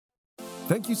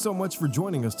Thank you so much for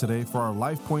joining us today for our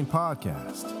LifePoint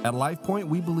podcast. At LifePoint,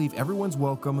 we believe everyone's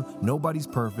welcome, nobody's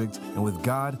perfect, and with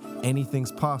God,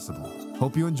 anything's possible.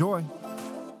 Hope you enjoy.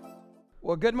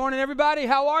 Well, good morning, everybody.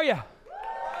 How are you?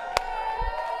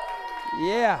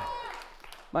 Yeah.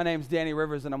 My name's Danny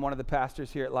Rivers, and I'm one of the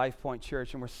pastors here at LifePoint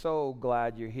Church, and we're so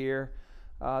glad you're here.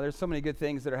 There's so many good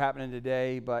things that are happening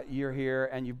today, but you're here,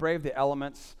 and you braved the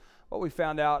elements. What we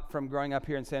found out from growing up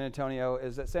here in San Antonio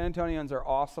is that San Antonians are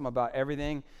awesome about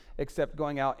everything except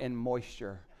going out in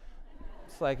moisture.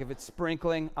 It's like if it's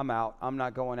sprinkling, I'm out. I'm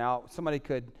not going out. Somebody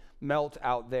could melt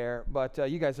out there, but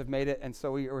you guys have made it, and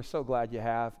so we're so glad you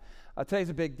have. Today's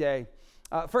a big day.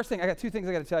 First thing, I got two things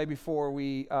I got to tell you before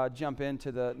we jump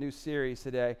into the new series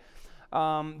today.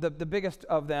 The biggest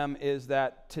of them is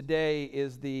that today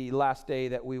is the last day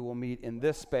that we will meet in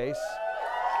this space.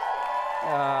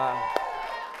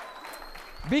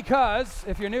 Because,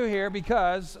 if you're new here,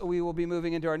 because we will be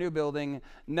moving into our new building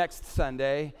next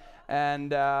Sunday,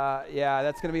 and that's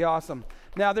going to be awesome.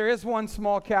 Now, there is one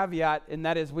small caveat, and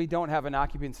that is we don't have an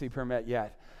occupancy permit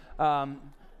yet. The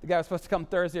guy was supposed to come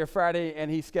Thursday or Friday, and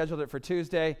he scheduled it for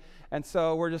Tuesday, and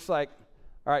so we're just like,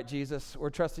 all right, Jesus, we're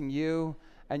trusting you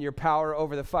and your power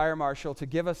over the fire marshal to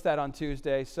give us that on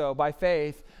Tuesday. So by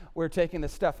faith, we're taking the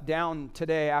stuff down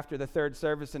today after the third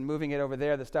service and moving it over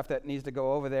there, the stuff that needs to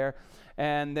go over there.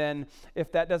 And then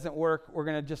if that doesn't work, we're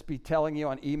going to just be telling you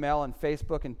on email and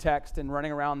Facebook and text and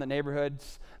running around the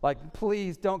neighborhoods, like,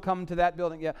 please don't come to that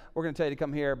building. Yeah, we're going to tell you to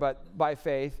come here, but by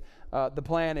faith, the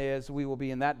plan is we will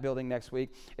be in that building next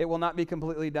week. It will not be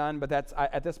completely done, but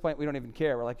at this point, we don't even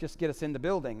care. We're like, just get us in the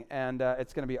building, and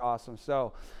it's going to be awesome.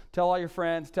 So tell all your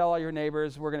friends, tell all your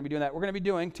neighbors. We're going to be doing that. We're going to be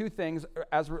doing two things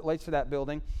as it relates to that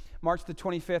building. March the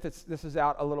 25th, this is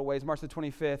out a little ways, March the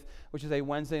 25th, which is a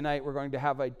Wednesday night, we're going to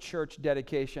have a church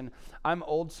dedication. I'm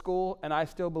old school, and I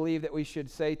still believe that we should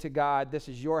say to God, this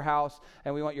is your house,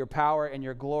 and we want your power and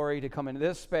your glory to come into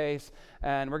this space,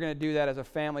 and we're going to do that as a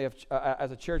family,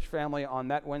 as a church family on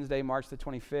that Wednesday, March the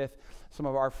 25th. Some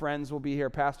of our friends will be here,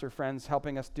 pastor friends,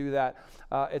 helping us do that.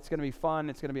 It's going to be fun.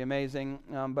 It's going to be amazing.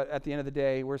 But at the end of the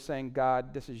day, we're saying,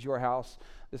 God, this is your house.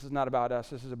 This is not about us.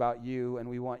 This is about you, and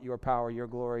we want your power, your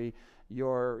glory,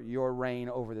 your reign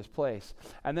over this place.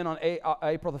 And then on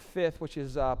April the 5th, which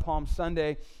is Palm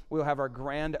Sunday, we'll have our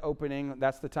grand opening.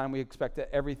 That's the time we expect that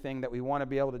everything that we want to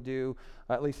be able to do,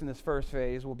 at least in this first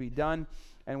phase, will be done.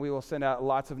 And we will send out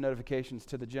lots of notifications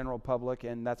to the general public,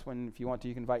 and that's when, if you want to,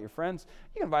 you can invite your friends.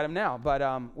 You can invite them now,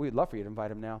 but we'd love for you to invite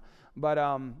them now. But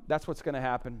that's what's going to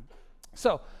happen.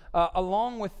 So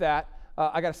along with that,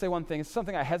 I got to say one thing. It's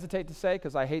something I hesitate to say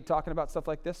because I hate talking about stuff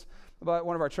like this. But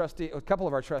a couple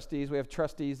of our trustees, we have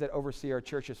trustees that oversee our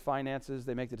church's finances.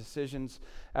 They make the decisions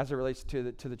as it relates to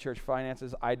the church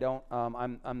finances. I don't.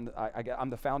 I'm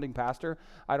the founding pastor.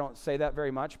 I don't say that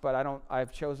very much, but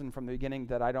I've chosen from the beginning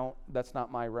that I don't. That's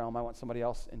not my realm. I want somebody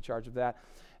else in charge of that.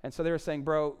 And so they were saying,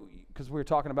 bro, because we were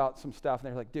talking about some stuff, and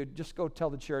they were like, dude, just go tell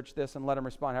the church this and let them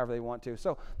respond however they want to.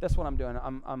 So that's what I'm doing.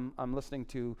 I'm listening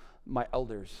to my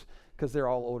elders because they're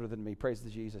all older than me. Praise the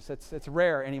Jesus. It's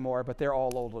rare anymore, but they're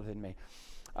all older than me.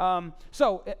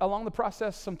 So along the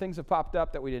process, some things have popped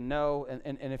up that we didn't know.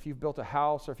 And if you've built a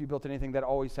house or if you built anything, that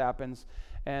always happens.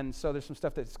 And so there's some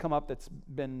stuff that's come up that's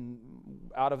been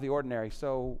out of the ordinary.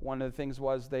 So one of the things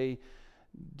was they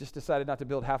just decided not to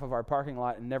build half of our parking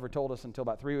lot and never told us until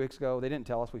about 3 weeks ago. They didn't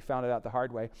tell us. We found it out the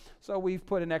hard way. So we've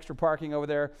put an extra parking over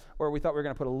there where we thought we were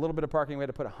going to put a little bit of parking. We had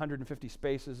to put 150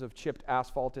 spaces of chipped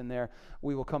asphalt in there.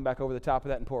 We will come back over the top of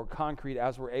that and pour concrete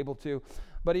as we're able to.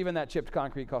 But even that chipped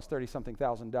concrete costs $30-something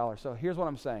thousand. So here's what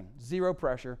I'm saying. Zero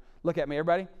pressure. Look at me,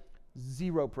 everybody.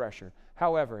 Zero pressure.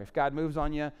 However, if God moves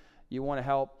on you, you want to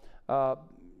help,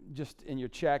 just in your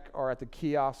check or at the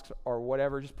kiosks or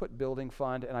whatever, just put building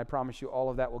fund, and I promise you all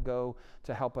of that will go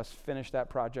to help us finish that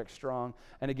project strong.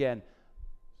 And again,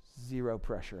 zero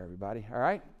pressure, everybody, all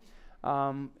right?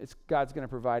 It's God's going to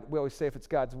provide. We always say if it's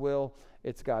God's will,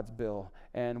 it's God's bill,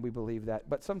 and we believe that.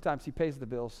 But sometimes he pays the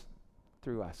bills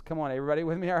through us. Come on, everybody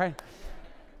with me, all right?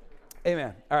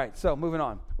 Amen. All right, so moving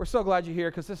on. We're so glad you're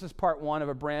here because this is part one of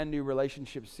a brand new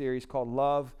relationship series called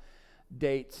Love,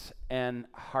 Dates, and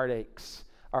Heartaches.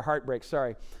 Or heartbreak,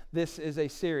 sorry. This is a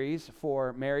series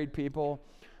for married people,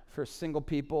 for single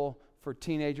people, for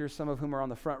teenagers, some of whom are on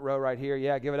the front row right here.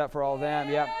 Yeah, give it up for all of them.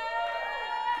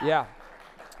 Yeah.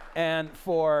 And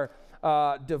for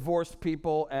divorced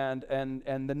people and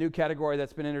the new category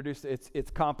that's been introduced,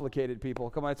 it's complicated people.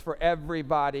 Come on, it's for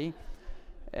everybody.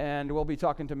 And we'll be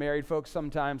talking to married folks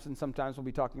sometimes, and sometimes we'll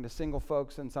be talking to single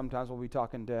folks, and sometimes we'll be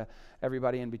talking to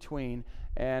everybody in between.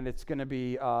 And it's going to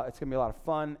be a lot of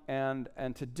fun. And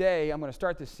today I'm going to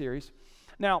start this series.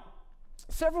 Now,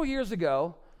 several years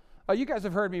ago, you guys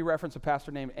have heard me reference a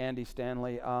pastor named Andy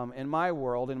Stanley. In my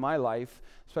world, in my life,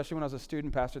 especially when I was a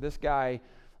student pastor, this guy,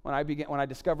 when I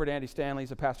discovered Andy Stanley,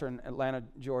 he's a pastor in Atlanta,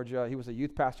 Georgia. He was a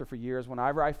youth pastor for years.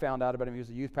 Whenever I found out about him, he was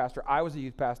a youth pastor. I was a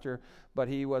youth pastor, but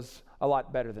he was a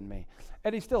lot better than me.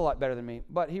 And he's still a lot better than me.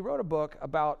 But he wrote a book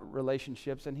about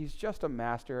relationships, and he's just a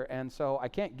master. And so I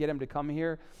can't get him to come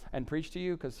here and preach to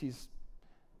you because he's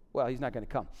not going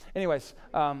to come. Anyways,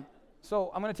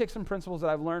 so I'm going to take some principles that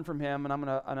I've learned from him, and I'm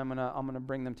going to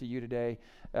bring them to you today.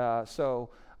 I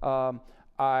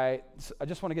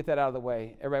just want to get that out of the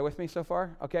way. Everybody with me so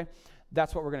far? Okay,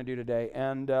 that's what we're going to do today,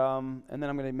 and then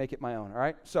I'm going to make it my own. All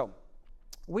right. So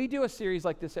we do a series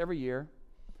like this every year,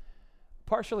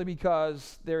 partially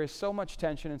because there is so much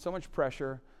tension and so much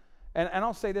pressure, and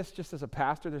I'll say this just as a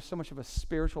pastor: there's so much of a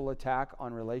spiritual attack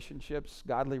on relationships,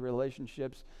 godly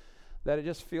relationships, that it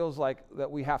just feels like that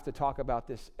we have to talk about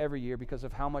this every year because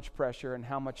of how much pressure and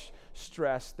how much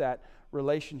stress that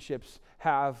relationships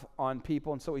have on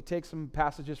people. And so we take some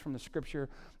passages from the scripture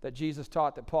that Jesus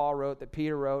taught, that Paul wrote, that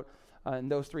Peter wrote,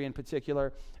 and those three in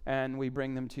particular, and we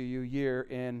bring them to you year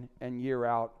in and year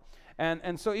out.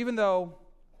 And so even though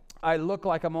I look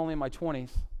like I'm only in my 20s,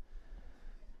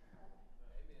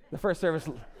 the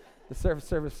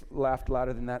service laughed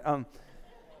louder than that.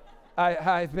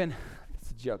 I've been...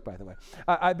 joke, by the way.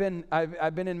 I've been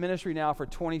in ministry now for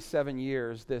 27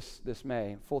 years this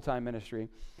May, full-time ministry.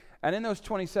 And in those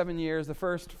 27 years, the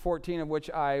first 14 of which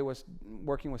I was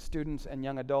working with students and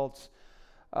young adults,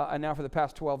 and now for the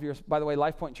past 12 years. By the way,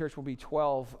 Life Point Church will be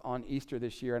 12 on Easter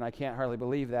this year, and I can't hardly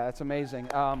believe that. It's amazing.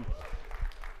 But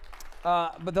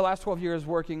the last 12 years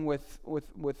working with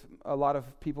a lot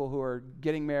of people who are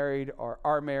getting married or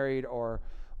are married or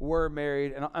were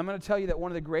married. And I'm going to tell you that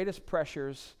one of the greatest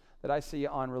pressures that I see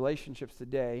on relationships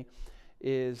today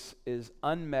is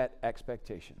unmet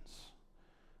expectations.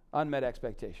 Unmet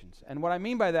expectations. And what I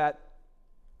mean by that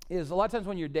is a lot of times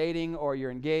when you're dating or you're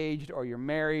engaged or you're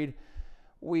married,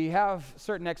 we have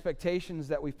certain expectations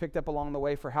that we've picked up along the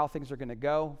way for how things are going to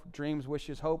go. Dreams,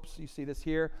 wishes, hopes. You see this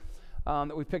here,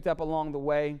 that we've picked up along the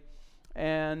way.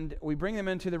 And we bring them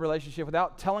into the relationship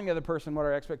without telling the other person what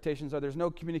our expectations are. There's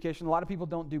no communication. A lot of people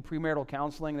don't do premarital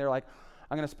counseling. They're like,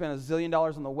 I'm going to spend $1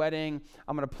 zillion on the wedding.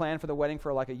 I'm going to plan for the wedding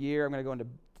for like a year. I'm going to go into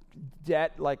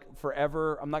debt like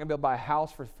forever. I'm not going to be able to buy a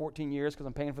house for 14 years because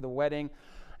I'm paying for the wedding.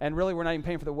 And really, we're not even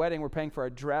paying for the wedding. We're paying for a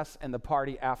dress and the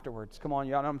party afterwards. Come on,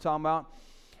 y'all know what I'm talking about?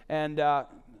 And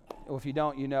if you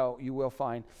don't, you know, you will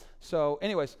find. So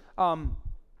anyways,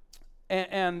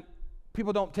 and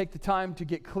people don't take the time to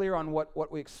get clear on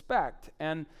what we expect.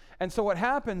 And so what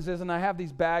happens is, and I have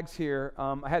these bags here.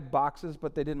 I had boxes,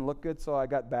 but they didn't look good, so I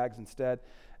got bags instead.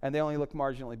 And they only look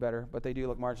marginally better, but they do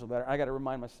look marginally better. I got to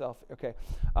remind myself, okay.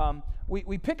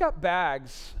 We pick up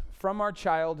bags from our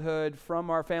childhood,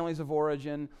 from our families of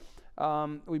origin.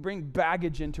 We bring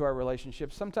baggage into our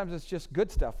relationships. Sometimes it's just good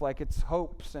stuff, like it's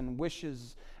hopes and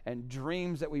wishes and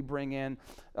dreams that we bring in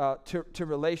to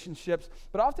relationships.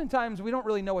 But oftentimes we don't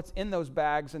really know what's in those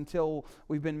bags until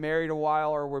we've been married a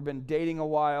while or we've been dating a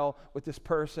while with this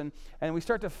person. And we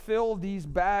start to fill these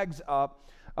bags up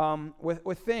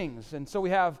with things. And so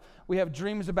we have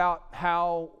dreams about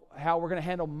how we're going to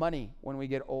handle money when we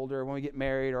get older, when we get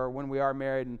married, or when we are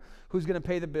married, and who's going to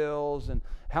pay the bills, and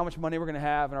how much money we're going to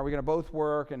have, and are we going to both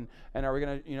work, and are we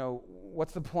going to,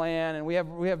 what's the plan? And we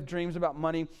have dreams about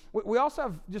money. We also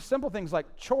have just simple things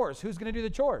like chores. Who's going to do the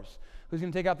chores? Who's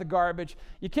going to take out the garbage?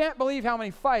 You can't believe how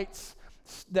many fights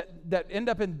that end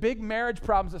up in big marriage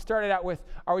problems that started out with,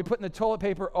 are we putting the toilet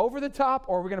paper over the top,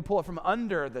 or are we going to pull it from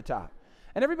under the top?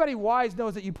 And everybody wise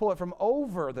knows that you pull it from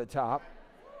over the top.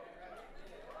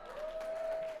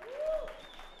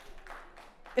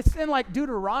 It's in like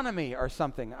Deuteronomy or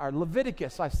something, or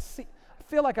Leviticus. I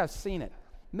feel like I've seen it.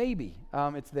 Maybe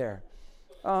it's there.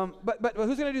 But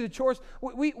who's going to do the chores?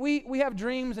 We have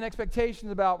dreams and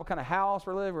expectations about what kind of house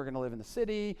we're living. We're going to live in the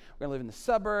city. We're going to live in the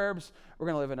suburbs. We're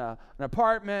going to live in an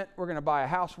apartment. We're going to buy a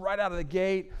house right out of the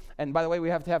gate. And by the way, we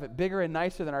have to have it bigger and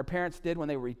nicer than our parents did when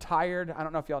they retired. I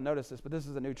don't know if y'all noticed this, but this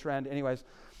is a new trend. Anyways,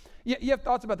 you have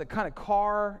thoughts about the kind of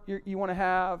car you want to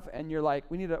have, and you're like,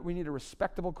 we need a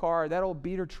respectable car. That old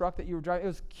beater truck that you were driving, it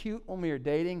was cute when we were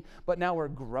dating, but now we're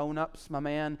grown-ups, my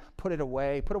man. Put it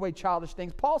away. Put away childish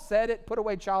things. Paul said it. Put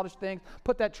away childish things.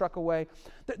 Put that truck away.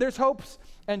 There's hopes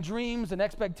and dreams and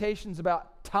expectations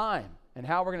about time and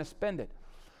how we're going to spend it.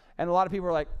 And a lot of people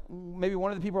are like, maybe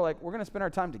one of the people are like, we're going to spend our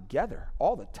time together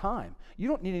all the time. You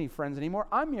don't need any friends anymore.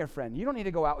 I'm your friend. You don't need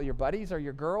to go out with your buddies or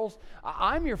your girls.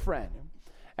 I'm your friend.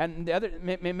 And the other,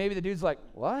 maybe the dude's like,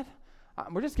 what?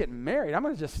 we're just getting married. I'm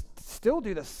going to just still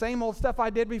do the same old stuff I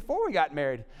did before we got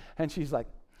married. And she's like,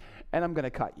 and I'm going to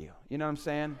cut you. You know what I'm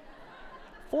saying?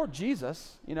 For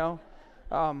Jesus, you know.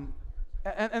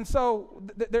 And so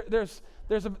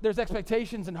there's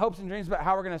expectations and hopes and dreams about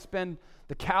how we're going to spend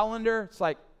the calendar. It's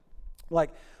like,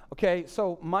 okay,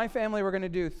 so my family, we're going to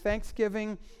do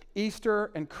Thanksgiving,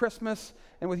 Easter, and Christmas.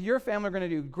 And with your family, we're going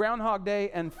to do Groundhog Day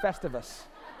and Festivus.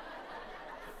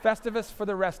 Festivus for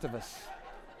the rest of us.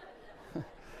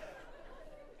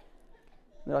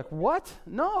 They're like, what?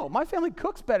 No, my family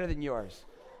cooks better than yours,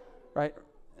 right?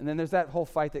 And then there's that whole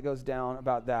fight that goes down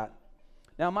about that.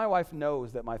 Now, my wife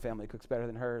knows that my family cooks better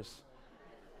than hers.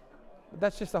 But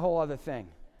that's just a whole other thing.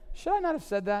 Should I not have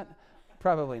said that?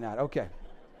 Probably not. Okay.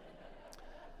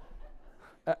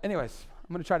 Anyways,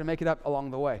 I'm going to try to make it up along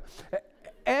the way.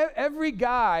 Every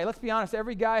guy, let's be honest,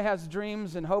 every guy has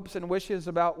dreams and hopes and wishes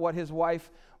about what his wife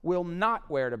will not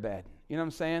wear to bed. You know what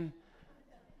I'm saying?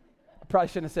 I probably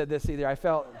shouldn't have said this either. I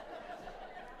felt...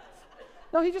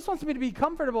 No, he just wants me to be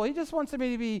comfortable. He just wants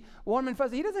me to be warm and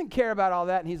fuzzy. He doesn't care about all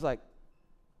that. And he's like,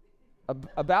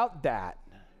 about that.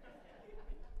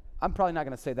 I'm probably not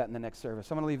going to say that in the next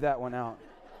service. I'm going to leave that one out.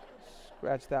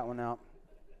 Scratch that one out.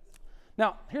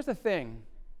 Now, here's the thing.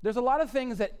 There's a lot of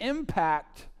things that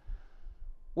impact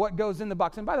what goes in the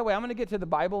box. And by the way, I'm going to get to the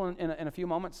Bible in a few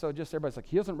moments. So just everybody's like,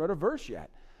 he hasn't read a verse yet.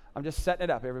 I'm just setting it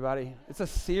up, everybody. It's a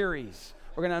series.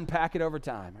 We're going to unpack it over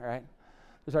time, all right?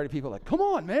 There's already people like, come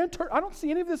on, man. I don't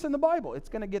see any of this in the Bible. It's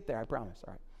going to get there, I promise.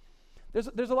 All right.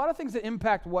 There's a lot of things that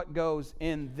impact what goes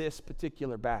in this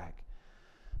particular bag.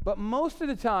 But most of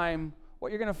the time,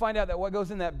 what you're going to find out that what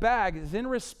goes in that bag is in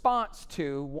response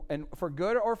to, and for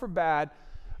good or for bad,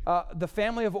 the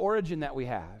family of origin that we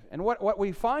have. And what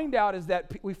we find out is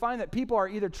that we find that people are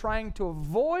either trying to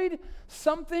avoid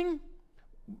something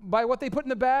by what they put in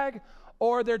the bag,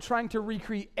 or they're trying to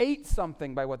recreate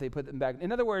something by what they put in the bag.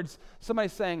 In other words,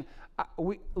 somebody's saying,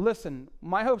 listen,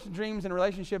 my hopes and dreams and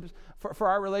relationships, for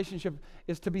our relationship,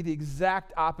 is to be the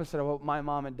exact opposite of what my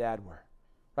mom and dad were.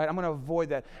 Right? I'm going to avoid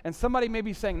that. And somebody may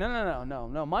be saying,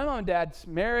 no. My mom and dad's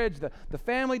marriage, the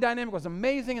family dynamic was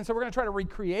amazing, and so we're going to try to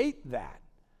recreate that.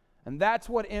 And that's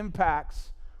what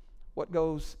impacts what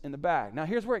goes in the bag. Now,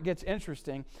 here's where it gets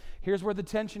interesting. Here's where the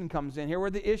tension comes in. Here where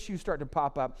the issues start to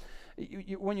pop up.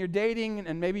 When you're dating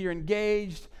and maybe you're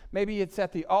engaged, maybe it's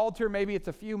at the altar, maybe it's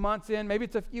a few months in, maybe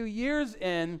it's a few years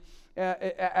in,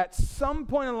 at some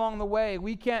point along the way,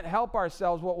 we can't help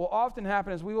ourselves. What will often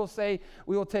happen is we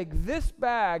will take this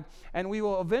bag and we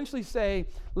will eventually say,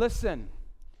 listen,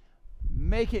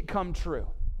 make it come true.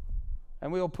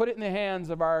 And we will put it in the hands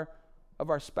of our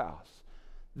spouse.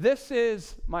 This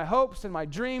is my hopes and my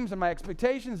dreams and my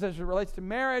expectations as it relates to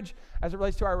marriage, as it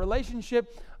relates to our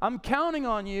relationship. I'm counting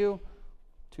on you,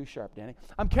 too sharp, Danny.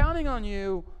 I'm counting on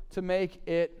you to make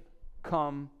it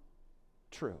come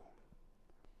true.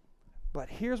 But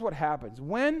here's what happens.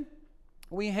 When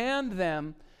we hand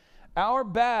them our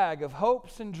bag of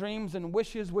hopes and dreams and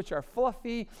wishes, which are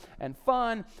fluffy and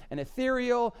fun and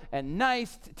ethereal and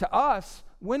nice to us,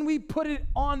 when we put it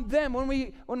on them, when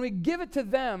we give it to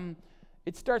them,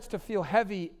 it starts to feel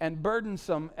heavy and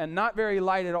burdensome and not very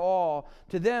light at all.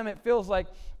 To them, it feels like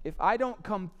if I don't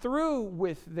come through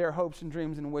with their hopes and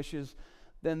dreams and wishes,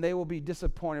 then they will be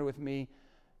disappointed with me,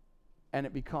 and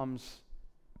it becomes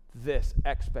this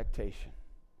expectation.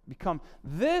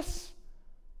 This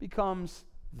becomes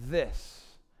this.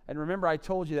 And remember, I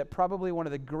told you that probably one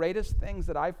of the greatest things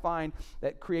that I find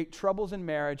that create troubles in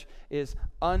marriage is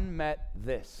unmet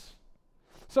this.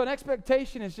 So an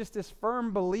expectation is just this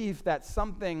firm belief that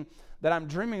something that I'm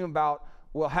dreaming about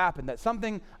will happen, that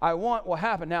something I want will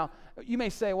happen. Now, you may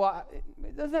say, well,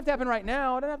 it doesn't have to happen right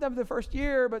now. It doesn't have to happen the first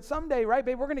year, but someday, right,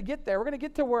 babe, we're going to get there. We're going to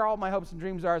get to where all my hopes and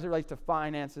dreams are as it relates to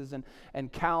finances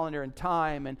and calendar and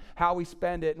time and how we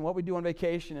spend it and what we do on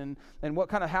vacation and what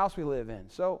kind of house we live in.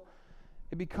 So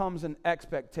it becomes an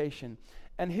expectation.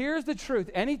 And here's the truth.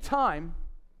 Anytime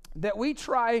that we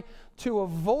try to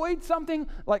avoid something,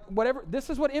 like whatever, this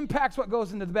is what impacts what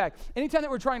goes into the bag. Anytime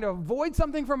that we're trying to avoid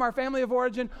something from our family of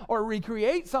origin or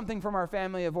recreate something from our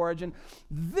family of origin,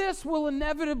 this will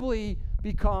inevitably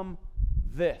become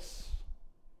this.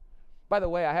 By the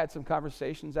way, I had some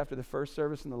conversations after the first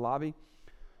service in the lobby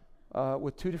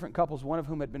with two different couples, one of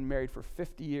whom had been married for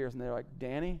 50 years, and they're like,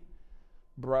 Danny,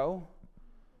 bro,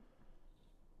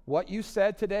 what you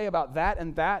said today about that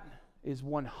and that is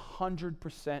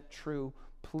 100% true.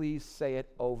 Please say it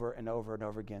over and over and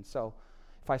over again. So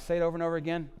if I say it over and over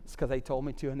again, it's because they told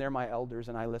me to, and they're my elders,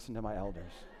 and I listen to my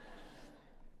elders.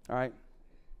 All right?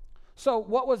 So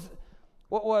what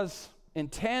was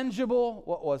intangible,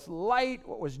 what was light,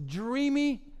 what was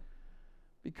dreamy,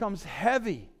 becomes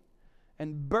heavy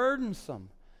and burdensome.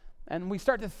 And we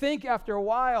start to think after a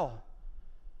while,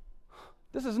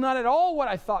 this is not at all what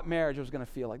I thought marriage was going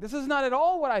to feel like. This is not at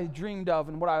all what I dreamed of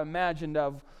and what I imagined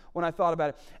of when I thought about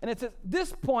it. And it's at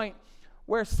this point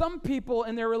where some people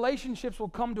in their relationships will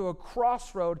come to a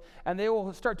crossroad and they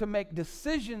will start to make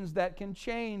decisions that can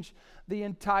change the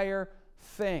entire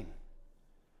thing.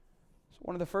 So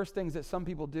one of the first things that some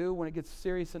people do when it gets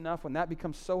serious enough, when that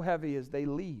becomes so heavy, is they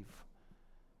leave.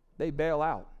 They bail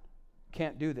out.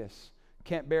 Can't do this.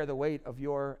 Can't bear the weight of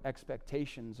your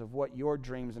expectations of what your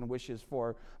dreams and wishes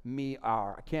for me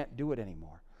are. I can't do it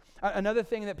anymore. Another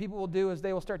thing that people will do is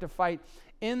they will start to fight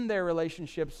in their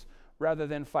relationships rather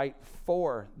than fight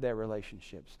for their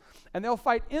relationships. And they'll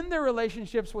fight in their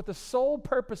relationships with the sole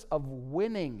purpose of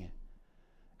winning.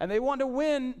 And they want to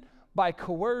win by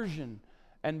coercion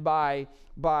and by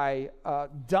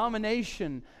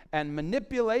domination and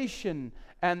manipulation.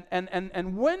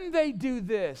 And when they do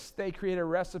this, they create a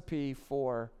recipe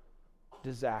for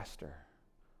disaster.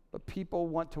 But people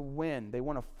want to win. They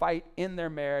want to fight in their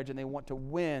marriage, and they want to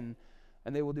win,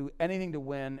 and they will do anything to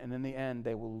win, and in the end,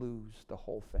 they will lose the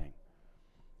whole thing.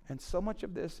 And so much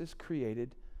of this is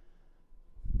created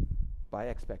by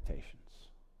expectations,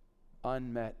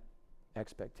 unmet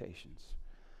expectations.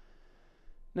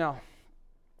 Now,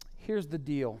 here's the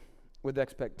deal with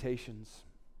expectations.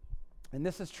 And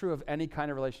this is true of any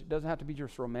kind of relationship. It doesn't have to be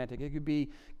just romantic. It could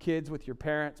be kids with your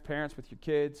parents, parents with your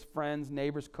kids, friends,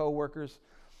 neighbors, co-workers.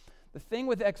 The thing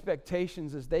with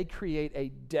expectations is they create a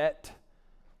debt-to-debtor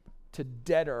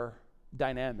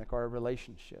dynamic or a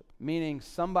relationship, meaning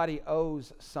somebody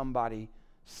owes somebody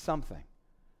something,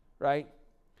 right?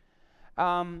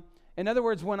 In other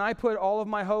words, when I put all of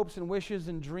my hopes and wishes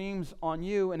and dreams on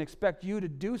you and expect you to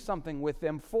do something with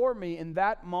them for me, in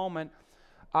that moment,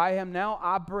 I am now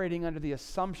operating under the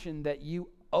assumption that you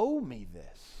owe me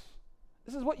this.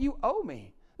 This is what you owe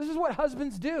me. This is what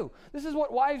husbands do. This is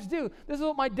what wives do. This is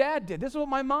what my dad did. This is what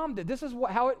my mom did. This is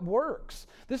how it works.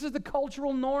 This is the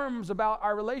cultural norms about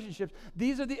our relationships.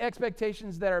 These are the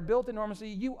expectations that are built in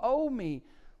normacy. You owe me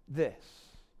this.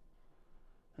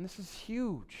 And this is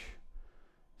huge.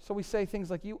 So we say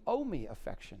things like, you owe me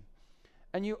affection.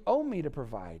 And you owe me to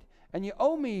provide. And you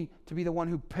owe me to be the one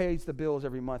who pays the bills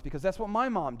every month because that's what my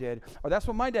mom did, or that's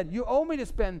what my dad. You owe me to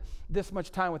spend this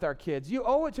much time with our kids. You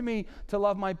owe it to me to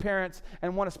love my parents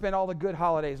and want to spend all the good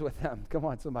holidays with them. Come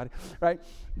on, somebody, right?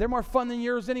 They're more fun than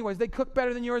yours anyways. They cook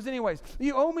better than yours anyways.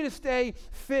 You owe me to stay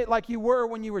fit like you were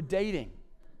when you were dating,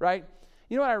 right?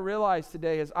 You know what I realized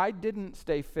today is I didn't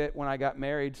stay fit when I got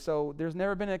married, so there's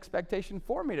never been an expectation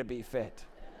for me to be fit.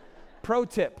 Pro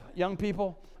tip, young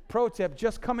people. Pro tip,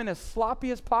 just come in as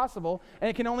sloppy as possible, and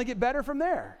it can only get better from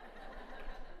there.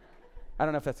 I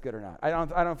don't know if that's good or not. I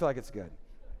don't feel like it's good.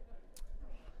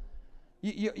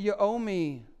 You owe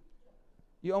me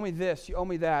this, you owe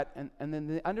me that, and then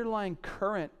the underlying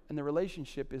current in the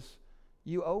relationship is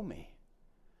you owe me.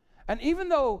 And even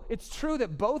though it's true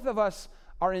that both of us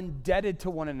are indebted to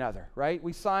one another, right?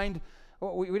 We signed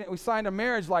a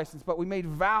marriage license, but we made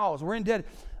vows. We're indebted.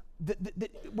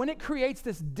 When it creates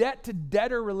this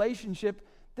debt-to-debtor relationship,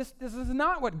 this is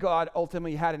not what God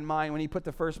ultimately had in mind when he put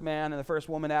the first man and the first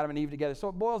woman, Adam and Eve, together. So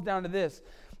it boils down to this.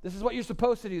 This is what you're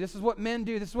supposed to do. This is what men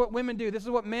do. This is what women do. This is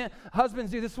what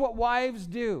husbands do. This is what wives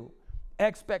do.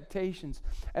 Expectations.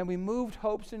 And we moved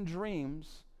hopes and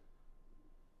dreams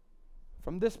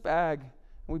from this bag,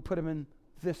 and we put them in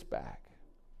this bag.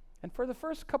 And for the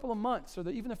first couple of months, or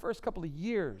even the first couple of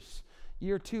years,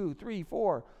 year 2, 3,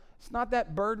 4, it's not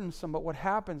that burdensome, but what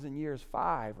happens in years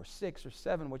 5 or 6 or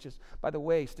 7, which is, by the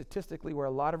way, statistically where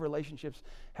a lot of relationships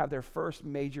have their first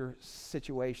major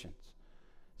situations.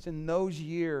 It's in those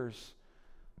years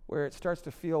where it starts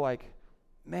to feel like,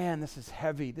 man, this is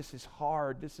heavy, this is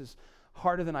hard, this is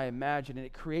harder than I imagined, and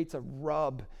it creates a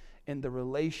rub in the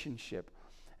relationship.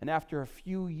 And after a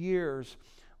few years,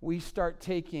 we start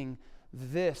taking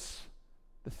this,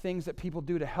 the things that people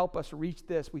do to help us reach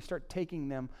this, we start taking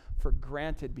them for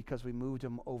granted because we moved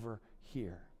them over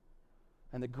here.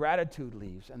 And the gratitude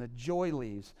leaves, and the joy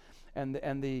leaves, and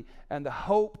the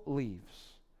hope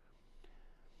leaves.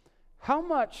 How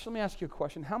much, let me ask you a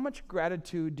question, how much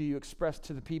gratitude do you express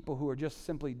to the people who are just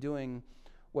simply doing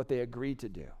what they agreed to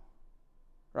do?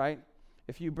 Right?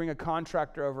 If you bring a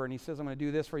contractor over and he says, I'm going to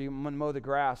do this for you, I'm going to mow the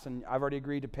grass, and I've already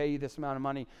agreed to pay you this amount of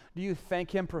money, do you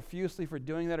thank him profusely for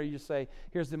doing that, or you just say,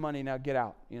 here's the money, now get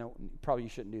out? You know, probably you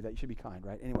shouldn't do that. You should be kind,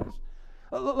 right? Anyways,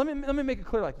 let me make it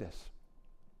clear like this.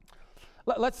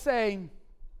 Let's say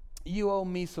you owe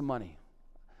me some money.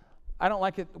 I don't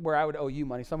like it where I would owe you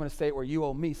money, so I'm going to say it where you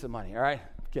owe me some money, all right?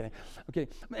 I'm kidding.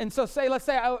 And so let's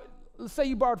say let's say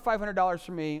you borrowed $500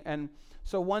 from me, and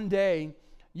so one day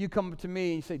you come to me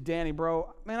and you say, Danny,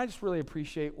 bro, man, I just really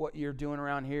appreciate what you're doing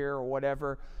around here or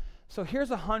whatever. So here's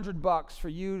 $100 for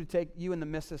you to take you and the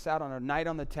missus out on a night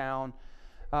on the town.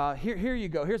 Here you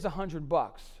go. Here's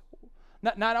 $100.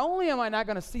 Not only am I not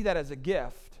going to see that as a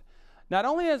gift, not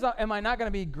only am I not going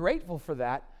to be grateful for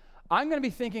that, I'm going to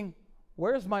be thinking,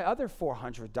 where's my other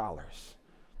 $400? You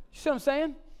see what I'm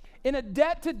saying? In a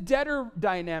debt-to-debtor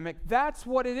dynamic, that's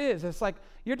what it is. It's like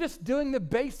you're just doing the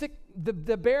basic, the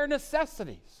bare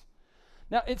necessities.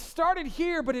 Now, it started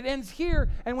here, but it ends here.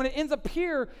 And when it ends up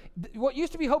here, what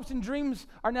used to be hopes and dreams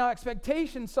are now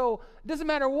expectations. So it doesn't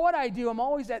matter what I do, I'm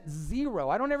always at zero.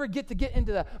 I don't ever get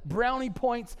into the brownie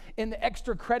points in the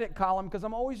extra credit column because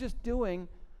I'm always just doing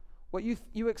what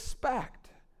you expect.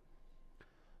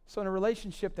 So in a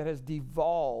relationship that has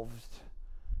devolved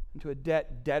into a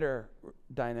debt-debtor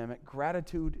dynamic,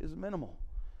 gratitude is minimal.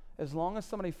 As long as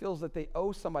somebody feels that they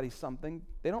owe somebody something,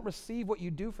 they don't receive what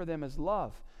you do for them as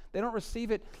love. They don't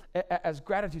receive it as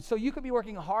gratitude. So you could be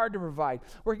working hard to provide,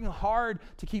 working hard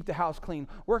to keep the house clean,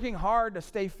 working hard to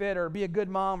stay fit or be a good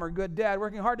mom or a good dad,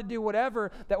 working hard to do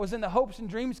whatever that was in the hopes and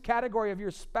dreams category of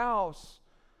your spouse.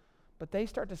 But they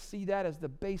start to see that as the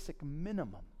basic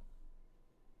minimum.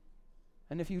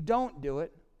 And if you don't do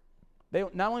it,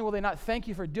 not only will they not thank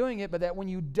you for doing it, but that when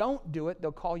you don't do it,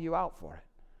 they'll call you out for it.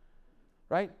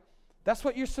 Right? That's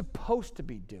what you're supposed to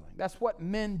be doing. That's what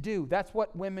men do. That's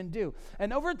what women do.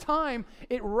 And over time,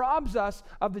 it robs us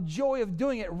of the joy of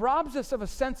doing it. It robs us of a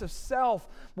sense of self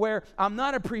where I'm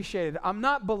not appreciated, I'm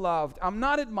not beloved, I'm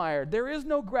not admired. There is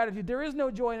no gratitude, there is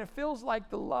no joy, and it feels like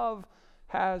the love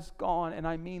has gone, and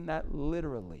I mean that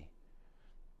literally.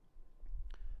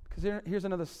 Because here's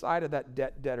another side of that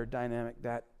debt-debtor dynamic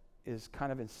that is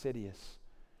kind of insidious.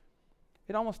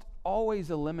 It almost always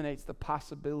eliminates the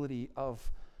possibility of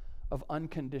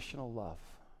unconditional love,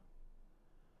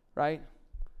 right?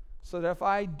 So that if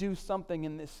I do something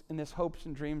in this hopes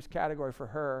and dreams category for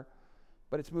her,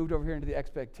 but it's moved over here into the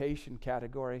expectation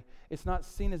category, it's not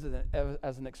seen as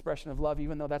an expression of love,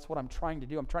 even though that's what I'm trying to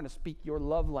do. I'm trying to speak your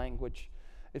love language.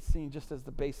 It's seen just as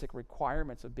the basic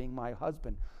requirements of being my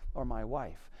husband or my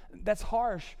wife. That's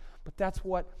harsh, but that's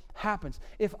what happens.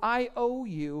 If I owe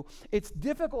you, it's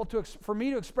difficult for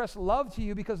me to express love to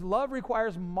you because love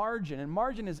requires margin, and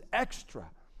margin is extra.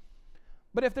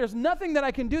 But if there's nothing that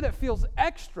I can do that feels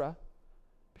extra,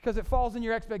 because it falls in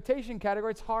your expectation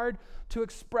category, it's hard to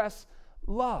express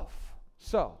love.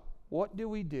 So, what do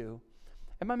we do?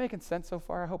 Am I making sense so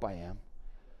far? I hope I am.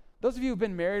 Those of you who've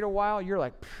been married a while, you're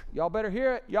like, y'all better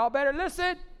hear it. Y'all better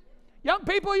listen. Young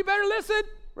people, you better listen.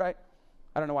 Right?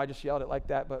 I don't know why I just yelled it like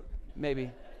that, but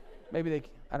maybe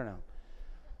I don't know.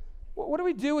 What do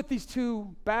we do with these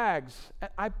two bags?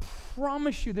 I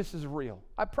promise you this is real.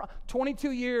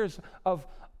 22 years of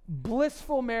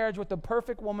blissful marriage with the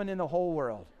perfect woman in the whole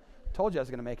world. Told you I was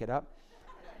going to make it up.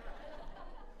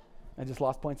 I just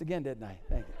lost points again, didn't I?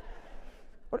 Thank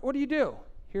you. What do you do?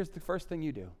 Here's the first thing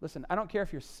you do. Listen, I don't care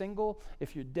if you're single,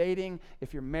 if you're dating,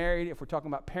 if you're married, if we're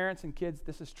talking about parents and kids,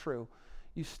 this is true.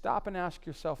 You stop and ask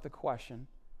yourself the question,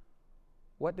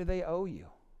 what do they owe you?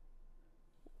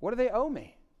 What do they owe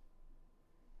me?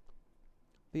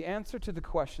 The answer to the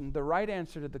question, the right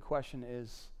answer to the question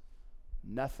is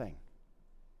nothing.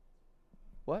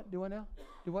 What? Do what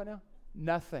now?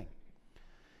 Nothing.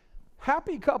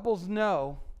 Happy couples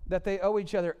know that they owe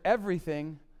each other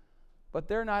everything, but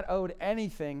they're not owed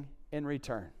anything in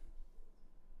return.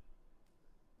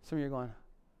 Some of you are going,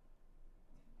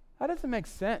 that doesn't make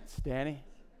sense, Danny.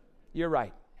 You're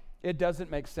right. It doesn't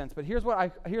make sense. But here's what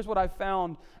I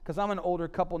found, because I'm an older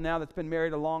couple now that's been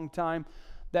married a long time,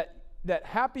 that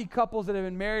happy couples that have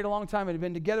been married a long time and have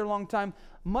been together a long time,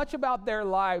 much about their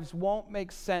lives won't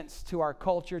make sense to our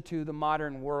culture, to the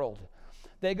modern world.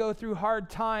 They go through hard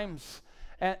times,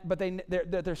 but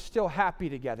they're still happy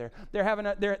together.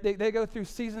 They go through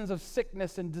seasons of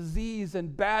sickness and disease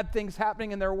and bad things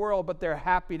happening in their world, but they're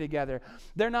happy together.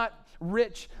 They're not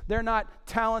rich, they're not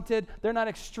talented, they're not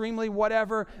extremely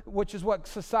whatever, which is what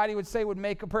society would say would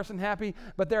make a person happy,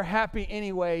 but they're happy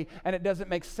anyway, and it doesn't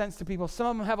make sense to people. Some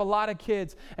of them have a lot of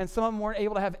kids, and some of them weren't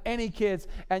able to have any kids,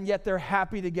 and yet they're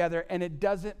happy together, and it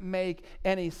doesn't make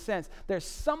any sense. There's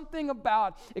something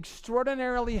about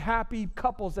extraordinarily happy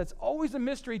couples that's always a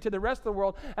mystery to the rest of the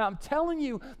world, and I'm telling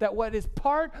you that what is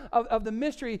part of the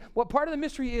mystery, what part of the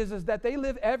mystery is that they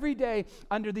live every day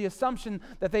under the assumption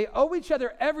that they owe each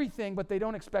other everything, but they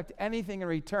don't expect anything in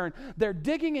return. They're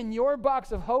digging in your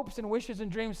box of hopes and wishes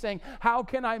and dreams saying, how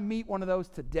can I meet one of those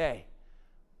today?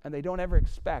 And they don't ever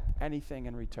expect anything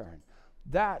in return.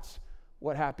 That's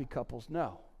what happy couples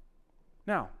know.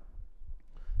 Now,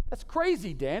 That's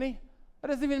crazy, Danny. That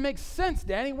doesn't even make sense,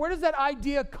 Danny. Where does that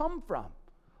idea come from?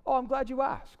 Oh, I'm glad you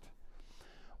asked.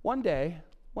 One day,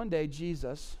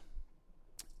 Jesus,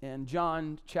 in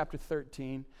John chapter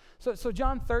 13, so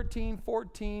John 13,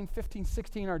 14, 15,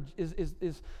 16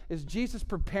 is Jesus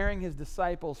preparing his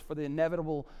disciples for the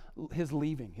inevitable, his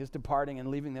leaving, his departing and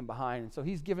leaving them behind. And so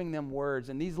he's giving them words,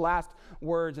 and these last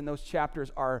words in those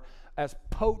chapters are as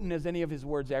potent as any of his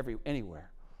words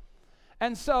anywhere.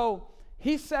 And so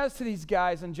he says to these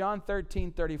guys in John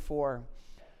 13, 34,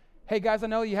 hey guys, I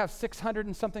know you have 600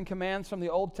 and something commands from the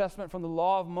Old Testament, from the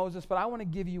law of Moses, but I want to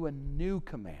give you a new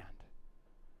command.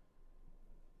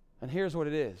 And here's what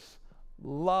it is.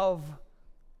 Love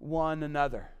one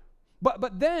another.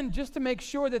 But then, just to make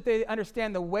sure that they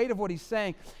understand the weight of what he's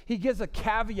saying, he gives a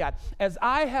caveat. As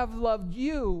I have loved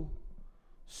you,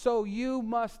 so you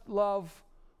must love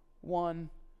one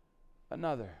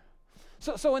another.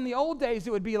 So in the old days,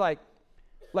 it would be like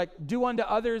do unto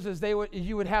others as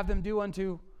you would have them do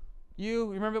unto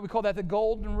you. Remember, we call that the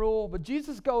golden rule. But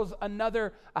Jesus goes a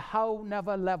whole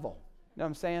nother level. You know what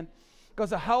I'm saying?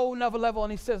 Goes a whole nother level,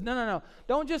 and he says, no.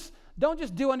 Don't just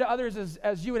do unto others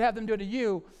as you would have them do unto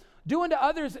you. Do unto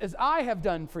others as I have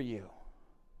done for you.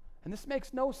 And this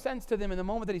makes no sense to them in the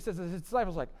moment that he says to his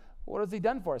disciples, like, what has he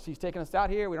done for us? He's taken us out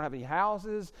here. We don't have any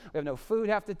houses. We have no food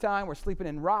half the time. We're sleeping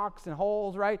in rocks and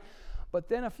holes, right? But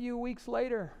then a few weeks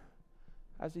later,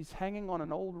 as he's hanging on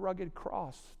an old rugged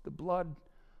cross, the blood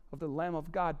of the Lamb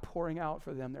of God pouring out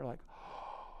for them, they're like,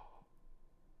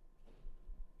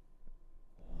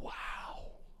 wow.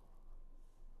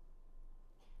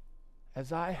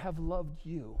 As I have loved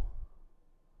you,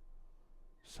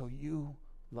 so you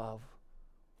love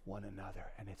one another.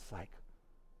 And it's like,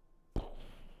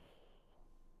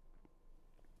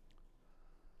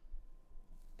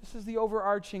 this is the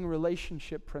overarching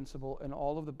relationship principle in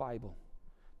all of the Bible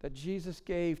that Jesus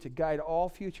gave to guide all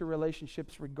future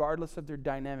relationships regardless of their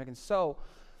dynamic. And so,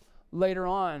 later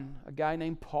on, a guy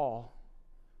named Paul,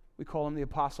 we call him the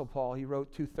Apostle Paul, he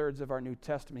wrote 2/3 of our New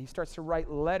Testament. He starts to write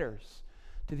letters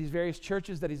to these various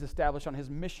churches that he's established on his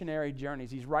missionary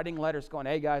journeys. He's writing letters going,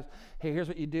 hey guys, hey, here's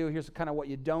what you do, here's kind of what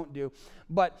you don't do.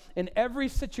 But in every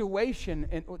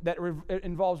situation that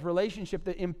involves relationship,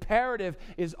 the imperative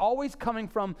is always coming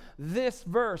from this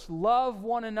verse, love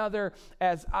one another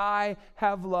as I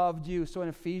have loved you. So in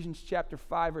Ephesians chapter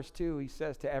 5, verse 2, he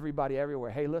says to everybody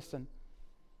everywhere, hey, listen,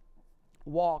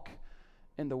 walk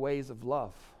in the ways of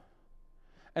love.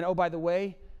 And oh, by the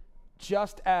way,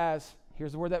 just as,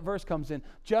 here's where that verse comes in.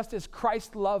 Just as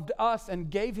Christ loved us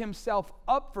and gave himself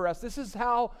up for us. This is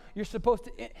how you're supposed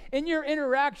to, in your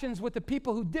interactions with the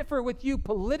people who differ with you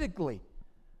politically.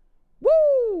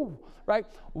 Woo! Right?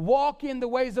 Walk in the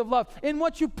ways of love. In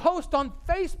what you post on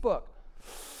Facebook.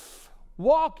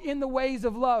 Walk in the ways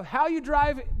of love. How you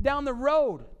drive down the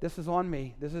road. This is on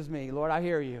me. This is me. Lord, I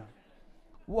hear you.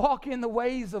 Walk in the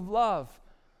ways of love.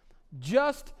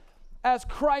 Just as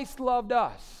Christ loved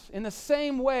us, in the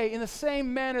same way, in the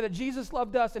same manner that Jesus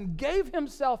loved us and gave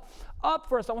himself up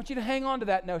for us. I want you to hang on to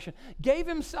that notion. Gave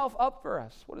himself up for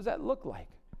us. What does that look like?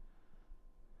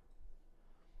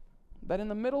 That in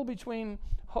the middle between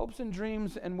hopes and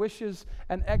dreams and wishes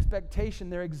and expectation,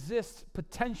 there exists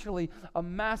potentially a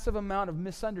massive amount of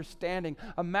misunderstanding,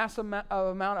 a massive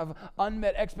amount of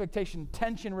unmet expectation,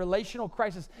 tension, relational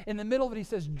crisis. In the middle of it, he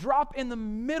says, drop in the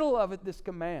middle of it this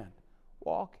command.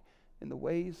 Walk in the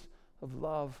ways of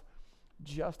love,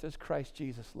 just as Christ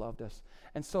Jesus loved us.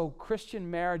 And so Christian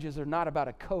marriages are not about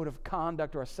a code of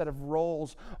conduct or a set of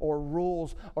roles or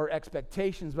rules or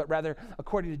expectations, but rather,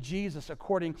 according to Jesus,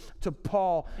 according to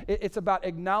Paul, it's about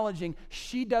acknowledging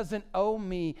she doesn't owe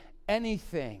me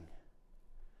anything.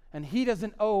 And he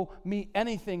doesn't owe me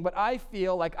anything, but I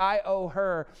feel like I owe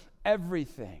her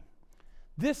everything.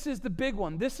 This is the big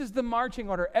one. This is the marching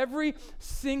order. Every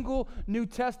single New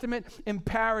Testament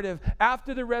imperative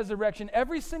after the resurrection,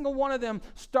 every single one of them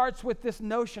starts with this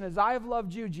notion. As I have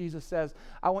loved you, Jesus says,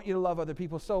 I want you to love other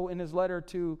people. So in his letter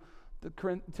to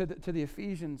the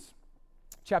Ephesians,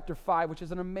 chapter 5, which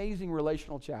is an amazing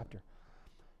relational chapter.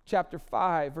 Chapter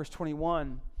 5, verse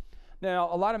 21.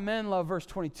 Now, a lot of men love verse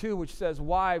 22, which says,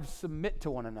 wives, submit to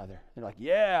one another. They're like,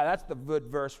 yeah, that's the good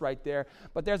verse right there.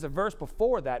 But there's a verse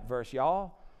before that verse,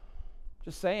 y'all.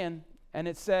 Just saying. And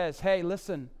it says, hey,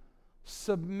 listen,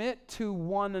 submit to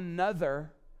one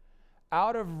another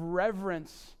out of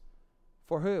reverence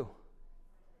for who?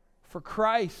 For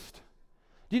Christ.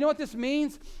 Do you know what this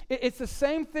means? It's the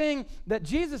same thing that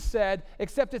Jesus said,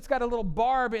 except it's got a little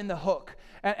barb in the hook.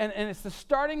 And it's the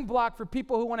starting block for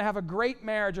people who want to have a great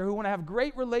marriage or who want to have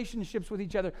great relationships with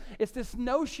each other. It's this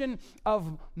notion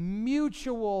of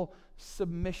mutual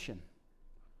submission.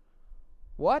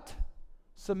 What?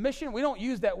 Submission? We don't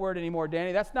use that word anymore,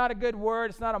 Danny. That's not a good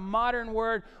word. It's not a modern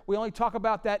word. We only talk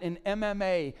about that in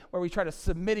MMA, where we try to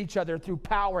submit each other through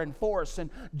power and force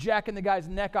and jacking the guy's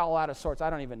neck all out of sorts.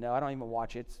 I don't even know. I don't even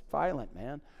watch it. It's violent,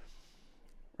 man.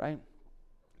 Right?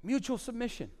 Mutual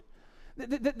submission.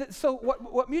 So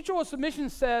what mutual submission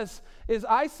says is,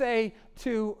 I say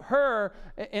to her,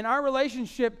 in our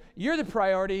relationship, you're the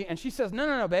priority, and she says,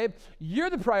 no, babe, you're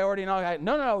the priority, and I'll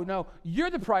go, no,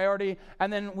 you're the priority,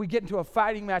 and then we get into a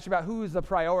fighting match about who is the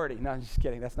priority. No, I'm just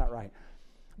kidding. That's not right.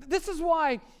 This is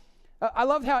why I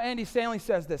love how Andy Stanley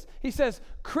says this. He says,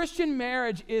 Christian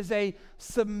marriage is a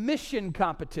submission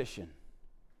competition.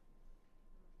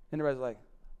 And everybody's like,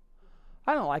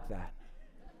 I don't like that.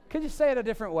 Could you say it a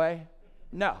different way?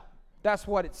 No, that's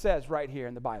what it says right here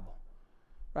in the Bible,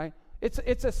 right?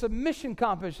 It's a submission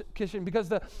competition, because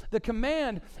the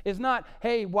command is not,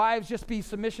 hey, wives, just be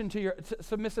submissive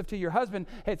to your husband.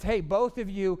 It's, hey, both of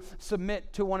you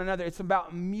submit to one another. It's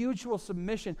about mutual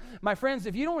submission. My friends,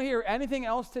 if you don't hear anything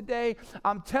else today,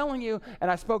 I'm telling you, and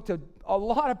I spoke to a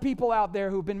lot of people out there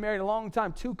who've been married a long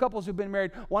time, 2 couples who've been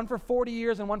married, one for 40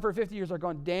 years and one for 50 years, are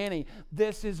going, Danny,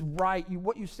 this is right.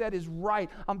 What you said is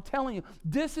right. I'm telling you,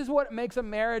 this is what makes a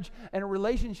marriage and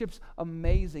relationships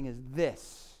amazing, is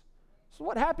this. So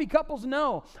what happy couples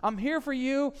know, I'm here for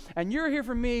you and you're here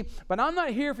for me, but I'm not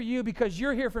here for you because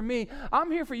you're here for me. I'm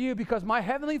here for you because my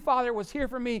Heavenly Father was here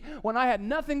for me when I had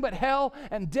nothing but hell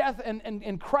and death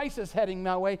and crisis heading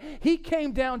my way. He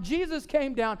came down, Jesus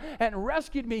came down and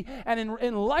rescued me, and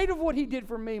in light of what He did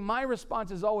for me, my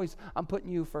response is always, I'm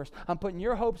putting you first. I'm putting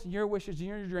your hopes and your wishes and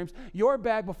your dreams, your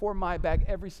bag before my bag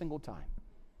every single time.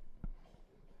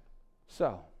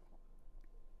 So,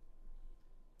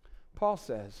 Paul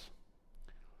says,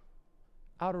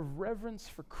 out of reverence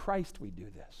for Christ, we do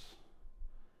this.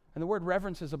 And the word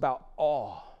reverence is about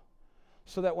awe.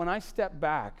 So that when I step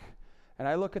back and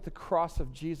I look at the cross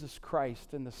of Jesus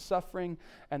Christ and the suffering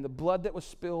and the blood that was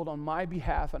spilled on my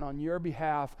behalf and on your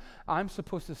behalf, I'm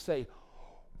supposed to say,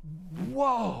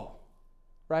 whoa,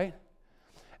 right?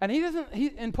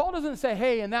 And Paul doesn't say,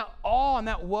 hey, and that awe and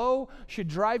that woe should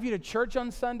drive you to church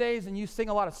on Sundays and you sing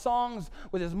a lot of songs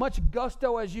with as much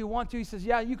gusto as you want to. He says,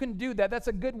 yeah, you can do that. That's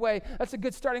a good way. That's a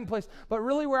good starting place. But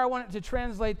really where I want it to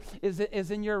translate is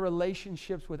in your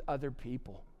relationships with other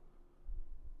people.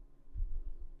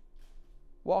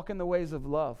 Walk in the ways of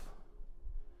love.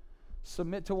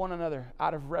 Submit to one another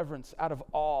out of reverence, out of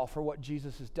awe for what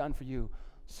Jesus has done for you.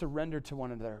 Surrender to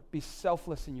one another. Be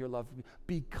selfless in your love.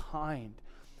 Be kind.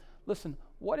 Listen,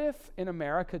 what if in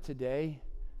America today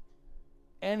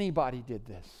anybody did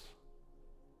this?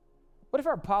 What if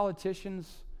our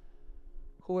politicians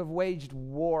who have waged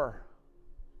war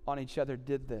on each other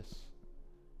did this?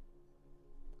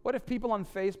 What if people on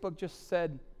Facebook just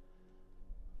said,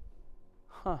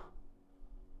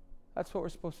 that's what we're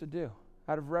supposed to do.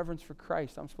 Out of reverence for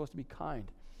Christ, I'm supposed to be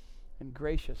kind and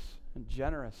gracious and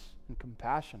generous and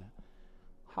compassionate.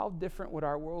 How different would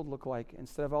our world look like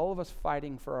instead of all of us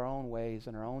fighting for our own ways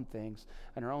and our own things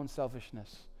and our own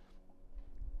selfishness?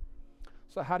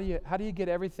 So how do you get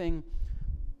everything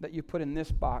that you put in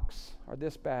this box or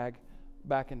this bag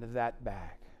back into that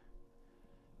bag?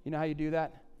 You know how you do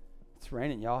that? It's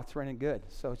raining, y'all. It's raining good.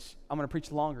 So I'm going to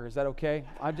preach longer. Is that okay?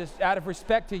 I'm just out of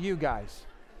respect to you guys,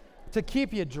 to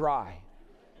keep you dry.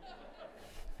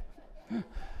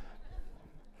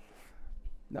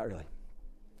 Not really.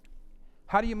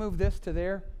 How do you move this to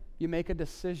there? You make a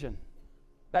decision.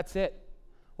 That's it.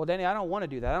 Well, Danny, I don't want to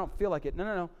do that. I don't feel like it.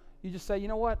 No. You just say, you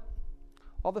know what?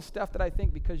 All the stuff that I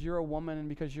think because you're a woman and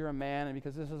because you're a man and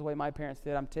because this is the way my parents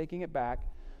did, I'm taking it back.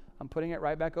 I'm putting it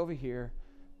right back over here.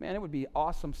 Man, it would be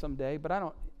awesome someday, but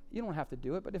you don't have to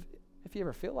do it. But if you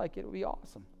ever feel like it would be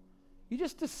awesome. You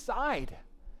just decide.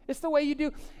 It's the way you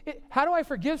do it. How do I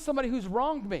forgive somebody who's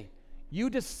wronged me? You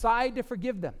decide to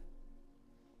forgive them.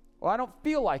 Well, I don't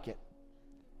feel like it.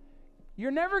 You're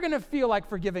never going to feel like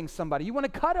forgiving somebody. You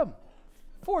want to cut them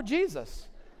for Jesus,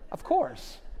 of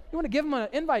course. You want to give them an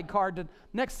invite card to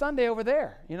next Sunday over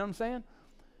there. You know what I'm saying?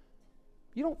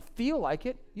 You don't feel like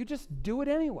it. You just do it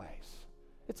anyways.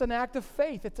 It's an act of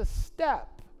faith. It's a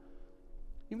step,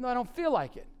 even though I don't feel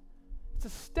like it.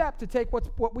 It's a step to take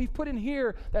what we've put in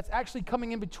here that's actually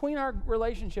coming in between our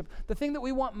relationship. The thing that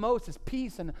we want most is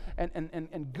peace and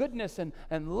goodness and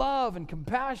love and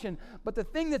compassion. But the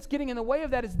thing that's getting in the way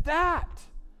of that is that.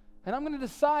 And I'm going to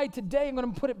decide today, I'm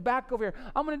going to put it back over here.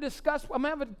 I'm going to discuss, I'm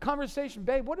going to have a conversation.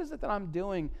 Babe, what is it that I'm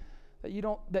doing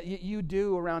that you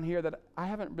do around here that I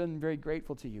haven't been very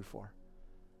grateful to you for?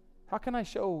 How can I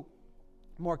show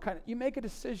more kindness? You make a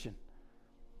decision.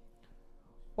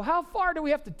 Well, how far do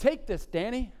we have to take this,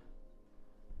 Danny?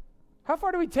 How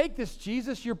far do we take this,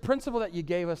 Jesus? Your principle that you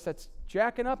gave us that's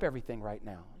jacking up everything right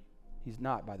now. He's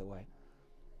not, by the way.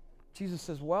 Jesus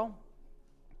says, well,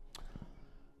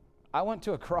 I went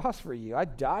to a cross for you. I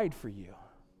died for you.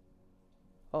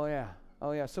 Oh,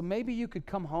 yeah. So maybe you could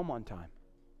come home on time.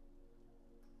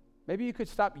 Maybe you could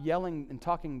stop yelling and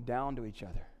talking down to each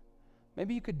other.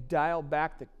 Maybe you could dial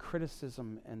back the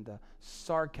criticism and the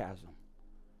sarcasm.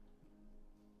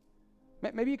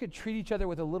 Maybe you could treat each other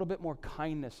with a little bit more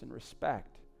kindness and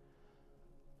respect.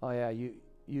 Oh yeah,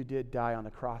 you did die on the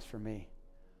cross for me.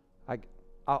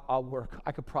 I'll work.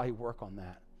 I could probably work on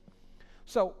that.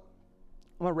 So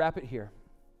I'm gonna wrap it here.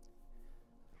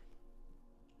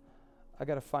 I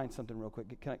gotta find something real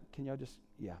quick. Can y'all just?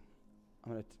 Yeah,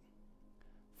 I'm gonna.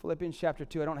 Philippians chapter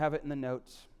 2. I don't have it in the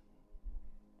notes.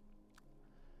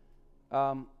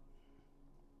 The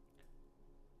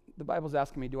Bible's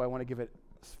asking me, do I want to give it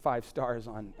 5 stars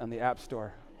on the App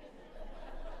Store?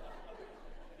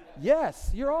 Yes,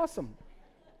 you're awesome.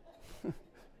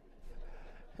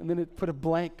 And then it put a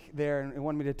blank there and it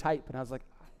wanted me to type. And I was like,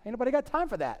 ain't nobody got time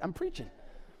for that. I'm preaching.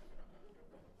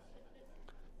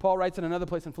 Paul writes in another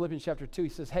place in Philippians chapter 2, he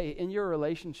says, hey, in your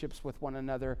relationships with one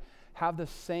another, have the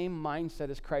same mindset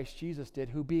as Christ Jesus did,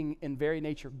 who being in very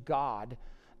nature God,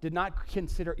 did not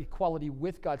consider equality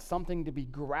with God something to be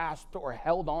grasped or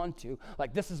held on to,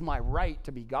 like this is my right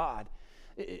to be God.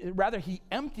 Rather, he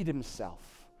emptied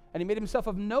himself, and he made himself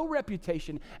of no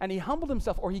reputation, and he humbled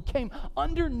himself, or he came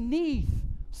underneath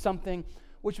something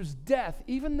which was death,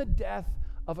 even the death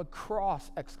of a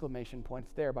cross, exclamation point.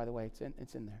 It's there, by the way.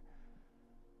 It's in there.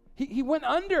 He went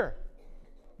under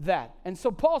that. And so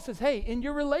Paul says, hey, in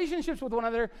your relationships with one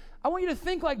another, I want you to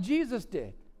think like Jesus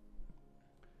did.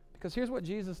 Because here's what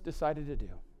Jesus decided to do.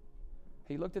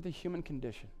 He looked at the human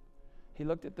condition. He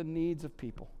looked at the needs of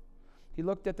people. He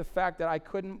looked at the fact that I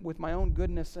couldn't, with my own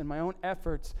goodness and my own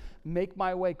efforts, make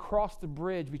my way, cross the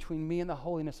bridge between me and the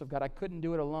holiness of God. I couldn't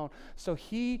do it alone. So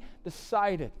he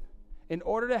decided, in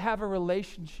order to have a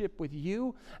relationship with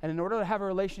you and in order to have a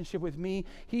relationship with me,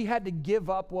 he had to give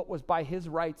up what was by his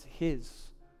rights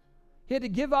his. He had to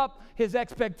give up his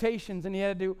expectations, and he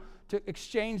had to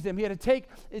exchange them. He had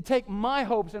to take my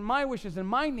hopes and my wishes and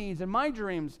my needs and my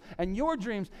dreams and your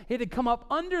dreams. He had to come up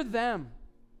under them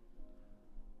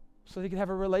so that he could have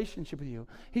a relationship with you.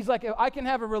 He's like, I can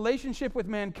have a relationship with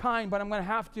mankind, but I'm going to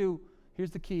have to,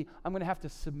 here's the key, I'm going to have to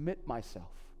submit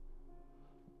myself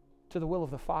to the will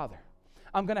of the Father.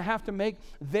 I'm going to have to make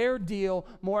their deal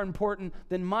more important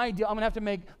than my deal. I'm going to have to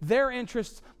make their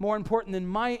interests more important than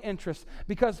my interests.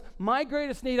 Because my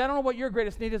greatest need, I don't know what your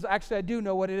greatest need is. Actually, I do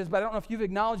know what it is, but I don't know if you've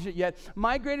acknowledged it yet.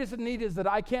 My greatest need is that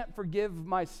I can't forgive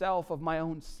myself of my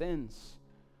own sins.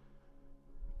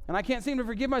 And I can't seem to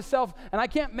forgive myself, and I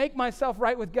can't make myself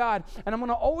right with God. And I'm going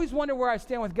to always wonder where I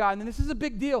stand with God. And this is a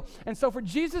big deal. And so for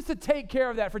Jesus to take care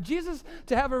of that, for Jesus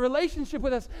to have a relationship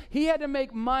with us, he had to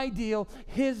make my deal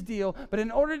his deal. But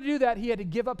in order to do that, he had to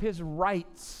give up his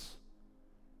rights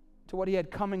to what he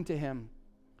had coming to him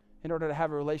in order to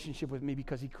have a relationship with me,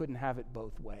 because he couldn't have it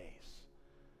both ways.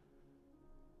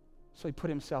 So he put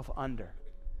himself under.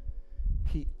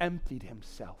 He emptied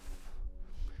himself.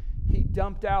 He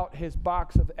dumped out his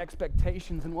box of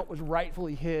expectations and what was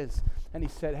rightfully his. And he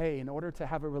said, hey, in order to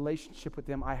have a relationship with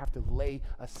them, I have to lay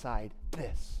aside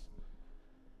this.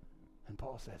 And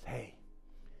Paul says, hey,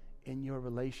 in your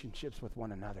relationships with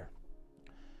one another,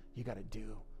 you got to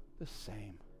do the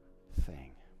same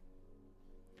thing.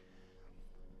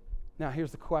 Now,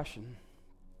 here's the question.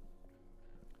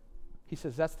 He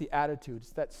says, that's the attitude.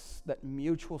 That's that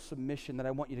mutual submission that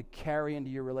I want you to carry into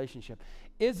your relationship.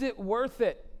 Is it worth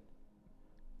it?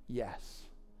 Yes.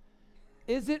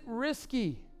 Is it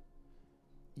risky?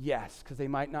 Yes, because they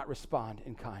might not respond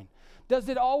in kind. Does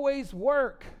it always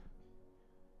work?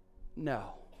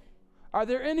 No. Are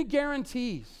there any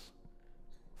guarantees?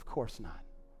 Of course not.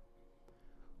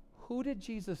 Who did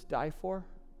Jesus die for?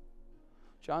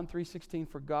 John 3:16,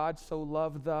 for God so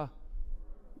loved the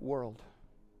world.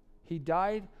 He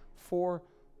died for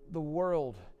the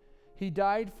world. He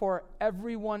died for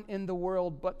everyone in the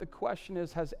world, but the question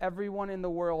is, has everyone in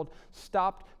the world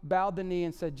stopped, bowed the knee,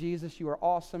 and said, Jesus, you are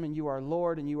awesome, and you are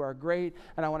Lord, and you are great,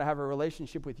 and I want to have a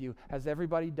relationship with you? Has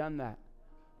everybody done that?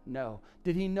 No.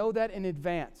 Did he know that in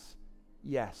advance?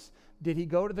 Yes. Did he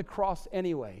go to the cross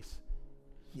anyways?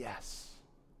 Yes.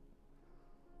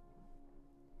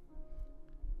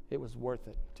 It was worth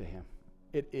it to him.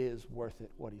 It is worth it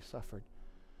what he suffered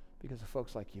because of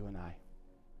folks like you and I.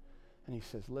 And he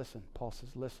says, listen, Paul says,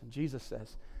 listen. Jesus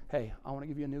says, hey, I want to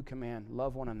give you a new command.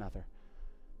 Love one another.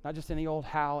 Not just any old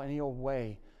how, any old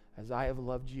way. As I have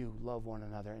loved you, love one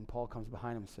another. And Paul comes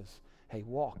behind him and says, hey,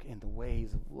 walk in the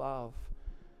ways of love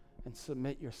and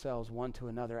submit yourselves one to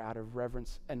another out of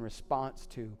reverence and response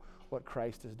to what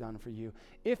Christ has done for you.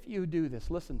 If you do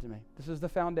this, listen to me. This is the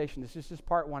foundation. This is just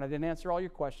part one. I didn't answer all your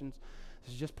questions.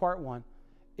 This is just part one.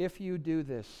 If you do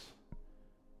this,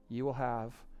 you will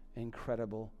have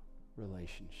incredible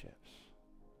relationships.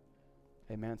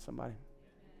 Amen, somebody?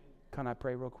 Can I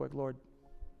pray real quick? Lord,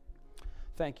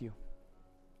 thank you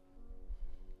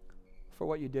for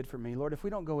what you did for me. Lord, if we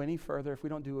don't go any further, if we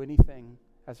don't do anything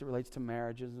as it relates to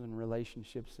marriages and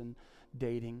relationships and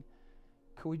dating,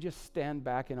 could we just stand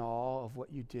back in awe of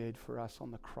what you did for us on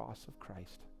the cross of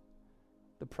Christ?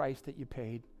 The price that you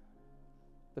paid,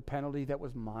 the penalty that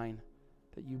was mine,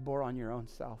 that you bore on your own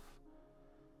self.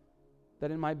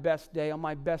 That in my best day, on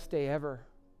my best day ever,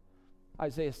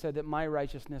 Isaiah said that my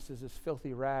righteousness is as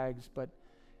filthy rags, but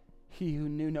he who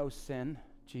knew no sin,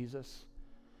 Jesus,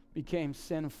 became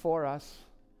sin for us,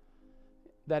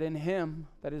 that in him,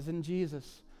 that is in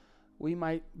Jesus, we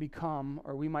might become,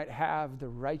 or we might have the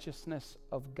righteousness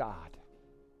of God.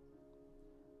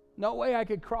 No way I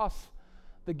could cross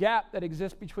the gap that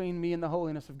exists between me and the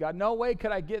holiness of God. No way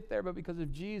could I get there, but because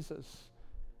of Jesus,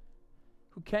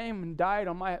 who came and died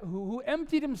on my, who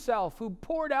emptied himself, who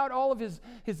poured out all of his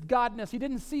godness. He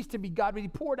didn't cease to be God, but he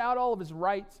poured out all of his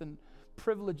rights and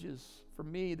privileges for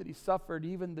me, that he suffered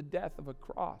even the death of a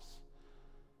cross.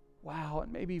 Wow,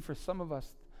 and maybe for some of us,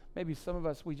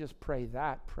 we just pray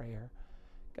that prayer.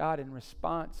 God, in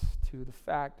response to the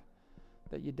fact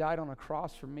that you died on a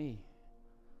cross for me,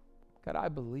 God, I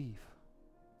believe.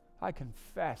 I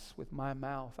confess with my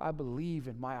mouth. I believe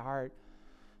in my heart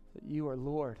that you are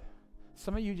Lord.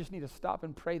 Some of you just need to stop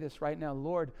and pray this right now.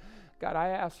 Lord, God, I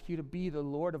ask you to be the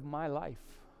Lord of my life.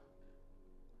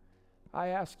 I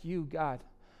ask you, God,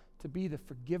 to be the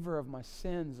forgiver of my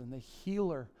sins and the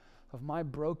healer of my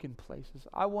broken places.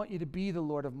 I want you to be the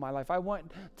Lord of my life. I want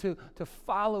to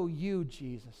follow you,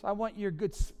 Jesus. I want your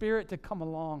good spirit to come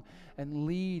along and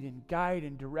lead and guide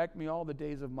and direct me all the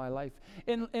days of my life.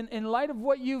 In light of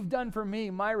what you've done for me,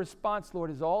 my response,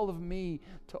 Lord, is all of me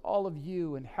to all of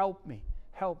you, and help me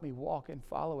walk and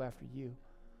follow after you.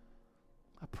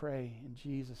 I pray in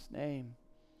Jesus' name.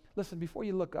 Listen, before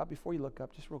you look up, just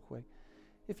real quick,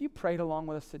 if you prayed along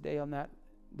with us today on that,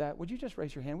 would you just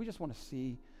raise your hand? We just want to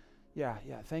see. Yeah,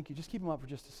 thank you. Just keep them up for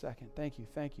just a second. Thank you.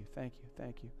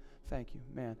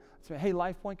 Man. So, hey,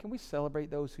 LifePoint, can we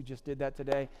celebrate those who just did that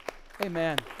today?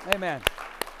 Amen.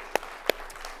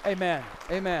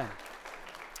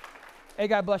 Hey,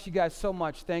 God bless you guys so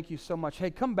much. Thank you so much. Hey,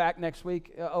 come back next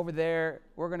week over there.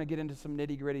 We're going to get into some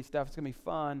nitty-gritty stuff. It's going to be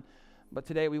fun. But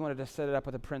today we wanted to set it up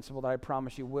with a principle that I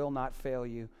promise you will not fail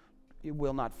you. It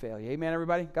will not fail you. Amen,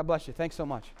 everybody? God bless you. Thanks so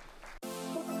much.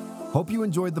 Hope you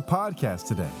enjoyed the podcast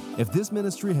today. If this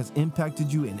ministry has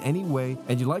impacted you in any way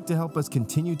and you'd like to help us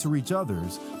continue to reach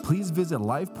others, please visit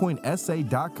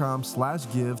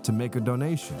lifepointsa.com/give to make a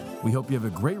donation. We hope you have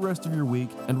a great rest of your week,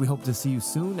 and we hope to see you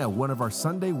soon at one of our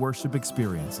Sunday worship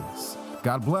experiences.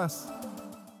 God bless.